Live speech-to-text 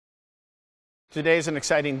Today's an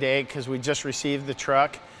exciting day because we just received the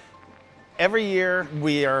truck. Every year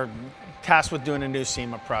we are tasked with doing a new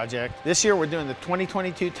SEMA project. This year we're doing the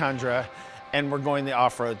 2022 Tundra and we're going the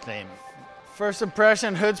off-road theme. First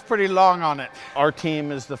impression, hood's pretty long on it. Our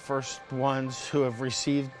team is the first ones who have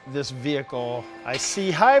received this vehicle. I see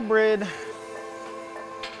hybrid.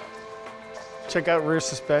 Check out rear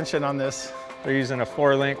suspension on this. They're using a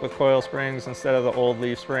 4-link with coil springs instead of the old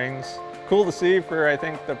leaf springs. Cool to see for, I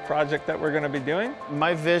think, the project that we're going to be doing.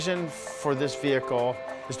 My vision for this vehicle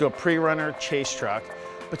is to do a pre-runner chase truck,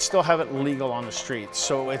 but still have it legal on the streets.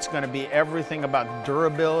 So it's going to be everything about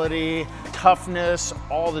durability, toughness,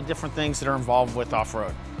 all the different things that are involved with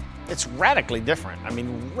off-road. It's radically different. I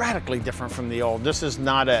mean, radically different from the old. This is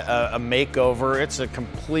not a makeover. It's a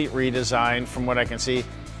complete redesign from what I can see.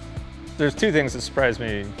 There's two things that surprised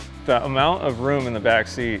me. The amount of room in the back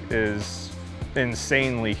seat is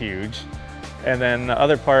insanely huge. And then the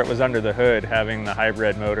other part was under the hood, having the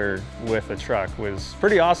hybrid motor with the truck was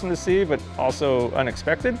pretty awesome to see, but also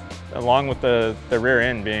unexpected, along with the rear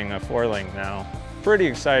end being a 4-link now. Pretty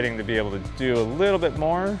exciting to be able to do a little bit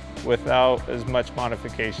more without as much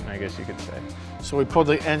modification, I guess you could say. So we pulled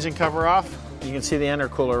the engine cover off. You can see the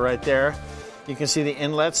intercooler right there. You can see the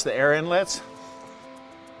inlets, the air inlets,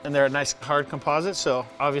 and they're a nice hard composite, so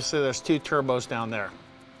obviously there's 2 turbos down there.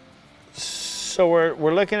 So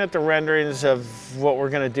we're looking at the renderings of what we're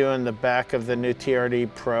going to do in the back of the new TRD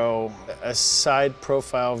Pro, a side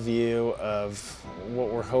profile view of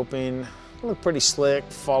what we're hoping. Look pretty slick,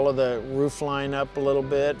 follow the roof line up a little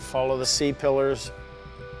bit, follow the C-pillars.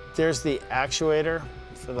 There's the actuator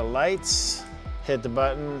for the lights. Hit the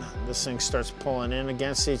button, this thing starts pulling in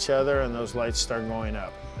against each other and those lights start going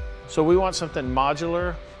up. So we want something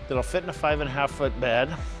modular that'll fit in a 5.5-foot bed.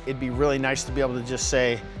 It'd be really nice to be able to just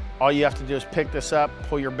say, all you have to do is pick this up,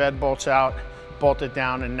 pull your bed bolts out, bolt it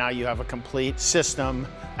down, and now you have a complete system.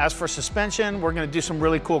 As for suspension, we're gonna do some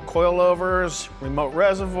really cool coilovers, remote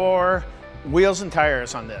reservoir, wheels and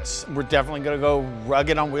tires on this. We're definitely gonna go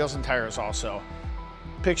rugged on wheels and tires also.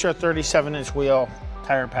 Picture a 37-inch wheel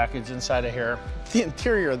tire package inside of here. The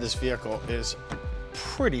interior of this vehicle is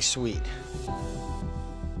pretty sweet.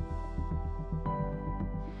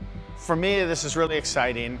 For me, this is really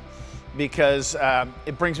exciting because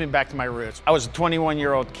it brings me back to my roots. I was a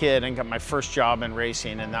 21-year-old kid and got my first job in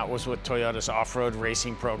racing, and that was with Toyota's off-road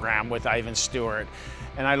racing program with Ivan Stewart.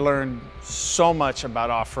 And I learned so much about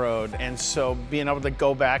off-road, and so being able to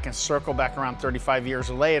go back and circle back around 35 years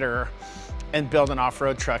later and build an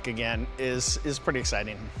off-road truck again is pretty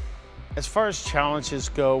exciting. As far as challenges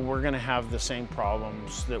go, we're gonna have the same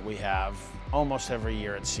problems that we have almost every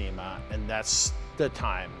year at SEMA, and that's the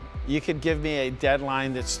time. You could give me a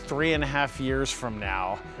deadline that's 3.5 years from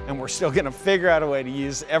now, and we're still gonna figure out a way to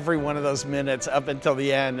use every one of those minutes up until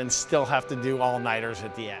the end and still have to do all-nighters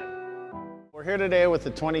at the end. We're here today with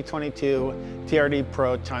the 2022 TRD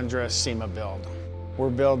Pro Tundra SEMA build.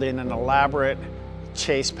 We're building an elaborate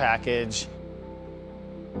chase package.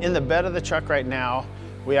 In the bed of the truck right now,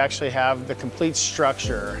 we actually have the complete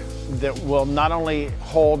structure that will not only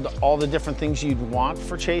hold all the different things you'd want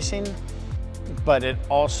for chasing, but it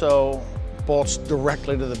also bolts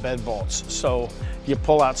directly to the bed bolts. So you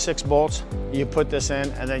pull out 6 bolts, you put this in,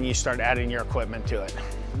 and then you start adding your equipment to it.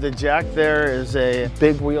 The jack there is a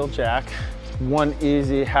big wheel jack. One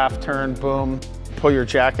easy half turn, boom. Pull your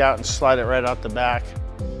jack out and slide it right out the back.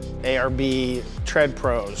 ARB tread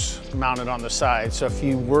pros mounted on the side. So if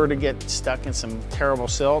you were to get stuck in some terrible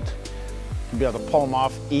silt, you'll be able to pull them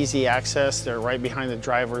off, easy access. They're right behind the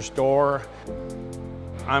driver's door.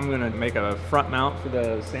 I'm gonna make a front mount for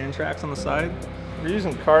the sand tracks on the side. We're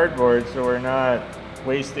using cardboard so we're not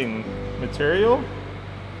wasting material.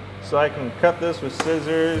 So I can cut this with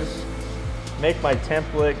scissors, make my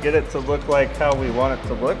template, get it to look like how we want it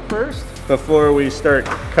to look first before we start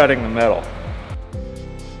cutting the metal.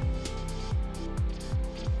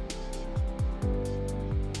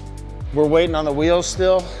 We're waiting on the wheels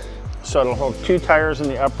still, so it'll hold 2 tires in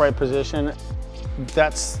the upright position.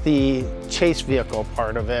 That's the chase vehicle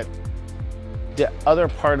part of it. The other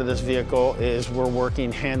part of this vehicle is we're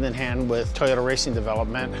working hand in hand with Toyota Racing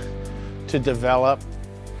Development to develop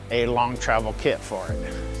a long travel kit for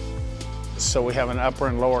it. So we have an upper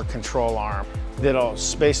and lower control arm that'll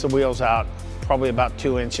space the wheels out probably about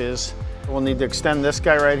 2 inches. We'll need to extend this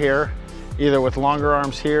guy right here, either with longer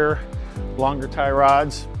arms here, longer tie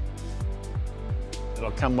rods. It'll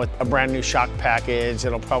come with a brand new shock package.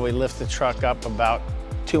 It'll probably lift the truck up about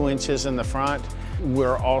 2 inches in the front.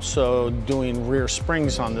 We're also doing rear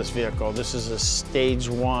springs on this vehicle. This is a stage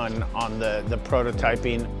 1 on the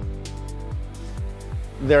prototyping.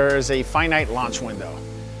 There is a finite launch window.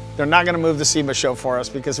 They're not going to move the SEMA show for us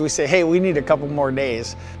because we say, hey, we need a couple more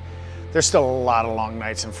days. There's still a lot of long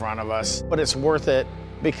nights in front of us, but it's worth it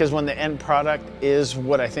because when the end product is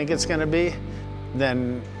what I think it's going to be,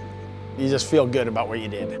 then you just feel good about what you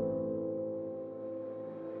did.